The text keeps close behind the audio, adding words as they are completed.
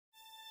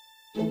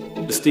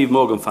The Steve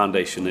Morgan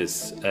Foundation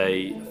is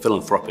a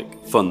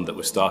philanthropic fund that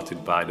was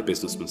started by the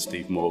businessman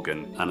Steve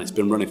Morgan, and it's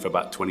been running for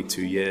about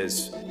 22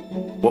 years.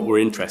 What we're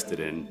interested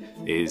in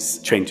is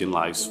changing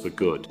lives for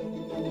good.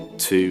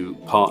 To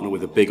partner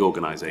with a big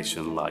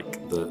organisation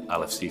like the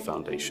LFC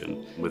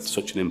Foundation with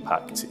such an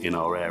impact in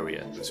our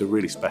area, it's a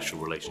really special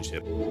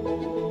relationship.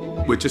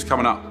 We're just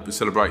coming up for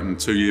celebrating the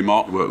 2-year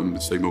mark working with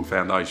the Steve Morgan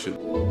Foundation.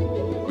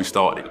 We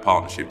started a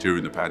partnership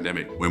during the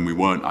pandemic when we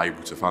weren't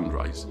able to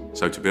fundraise.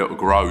 So to be able to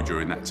grow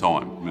during that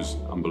time was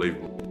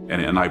unbelievable.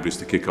 And it enabled us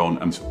to kick on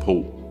and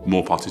support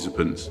more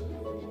participants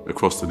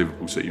across the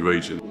Liverpool City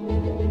region.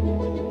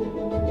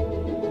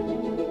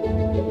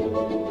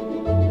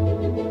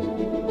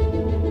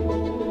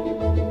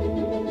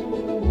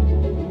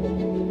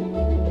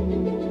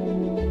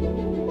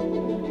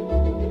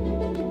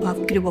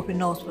 I grew up in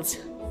Northwood,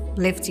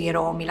 lived here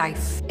all my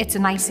life. It's a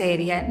nice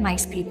area,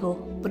 nice people,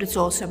 but it's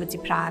also a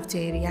deprived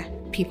area.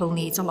 People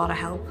need a lot of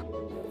help.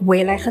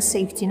 We're like a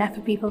safety net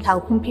for people,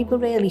 helping people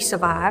really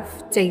survive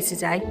day to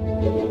day.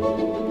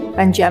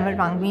 When Gemma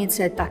rang me and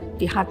said that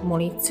they had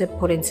money to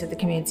put into the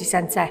community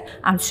centre,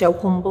 I'm so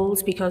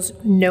humbled because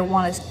no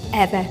one has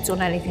ever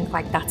done anything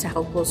like that to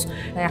help us.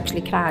 I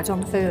actually cried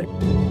on the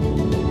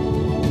phone.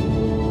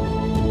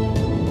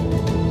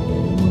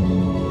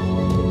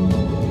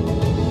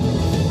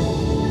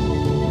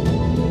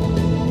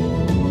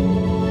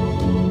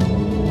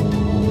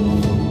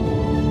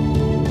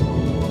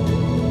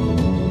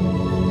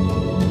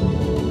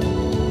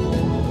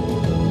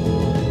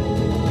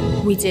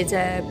 We did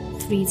a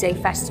 3-day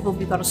festival.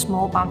 We got a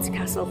small bouncy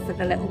castle for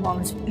the little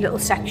ones, little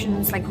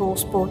sections like all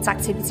sports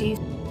activities.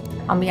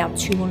 And we had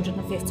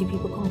 250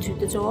 people come through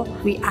the door.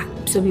 We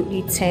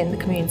absolutely turned the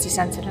community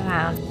centre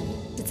around.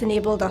 It's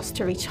enabled us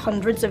to reach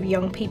hundreds of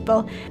young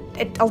people.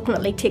 It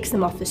ultimately takes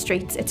them off the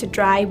streets. It's a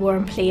dry,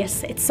 warm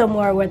place. It's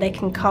somewhere where they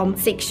can come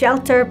seek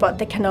shelter, but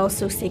they can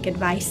also seek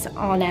advice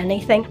on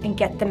anything and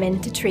get them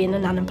into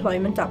training and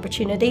employment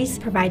opportunities,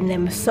 providing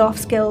them with soft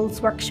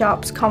skills,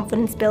 workshops,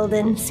 confidence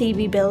building,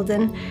 CV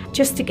building,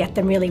 just to get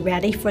them really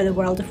ready for the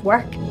world of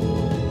work.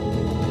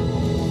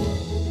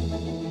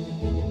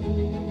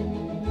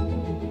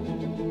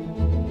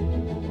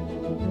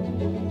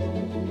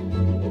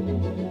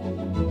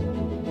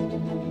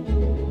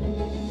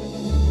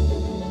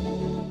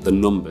 The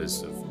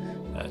numbers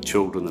of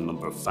children, the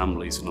number of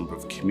families, the number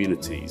of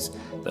communities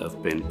that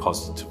have been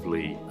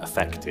positively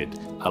affected.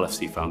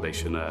 LFC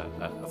Foundation,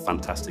 a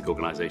fantastic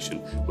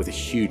organisation with a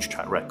huge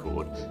track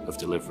record of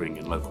delivering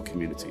in local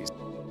communities.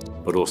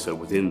 But also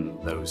within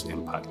those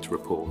impact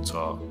reports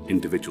are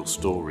individual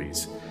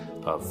stories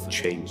of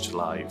changed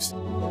lives.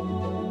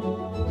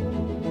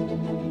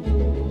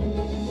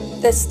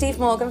 The Steve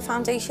Morgan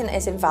Foundation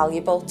is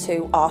invaluable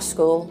to our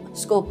school.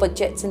 School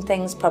budgets and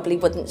things probably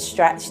wouldn't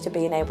stretch to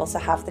being able to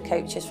have the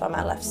coaches from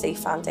LFC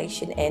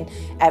Foundation in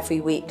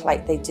every week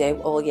like they do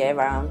all year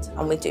round,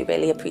 and we do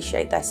really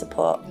appreciate their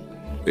support.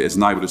 It has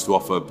enabled us to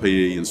offer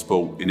PE and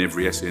sport in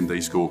every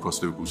SEND school across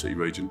the Liverpool City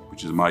region,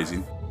 which is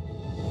amazing.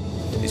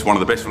 It's one of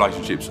the best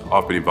relationships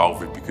I've been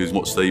involved with because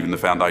what Steve and the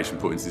Foundation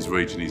put into this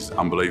region is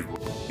unbelievable.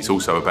 It's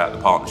also about the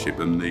partnership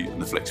and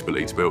the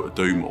flexibility to be able to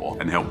do more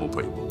and help more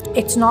people.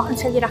 It's not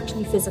until you're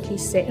actually physically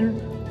sitting,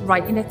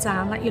 writing it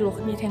down, that you look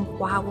and you think,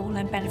 wow, all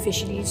them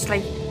beneficiaries,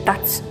 like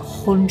that's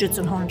hundreds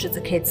and hundreds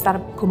of kids that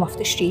have come off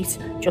the street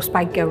just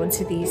by going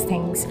to these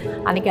things.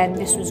 And again,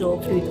 this was all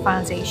through the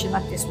foundation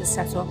that this was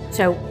set up.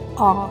 So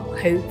our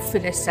hope for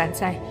this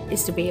centre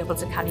is to be able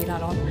to carry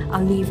that on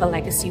and leave a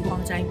legacy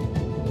one day.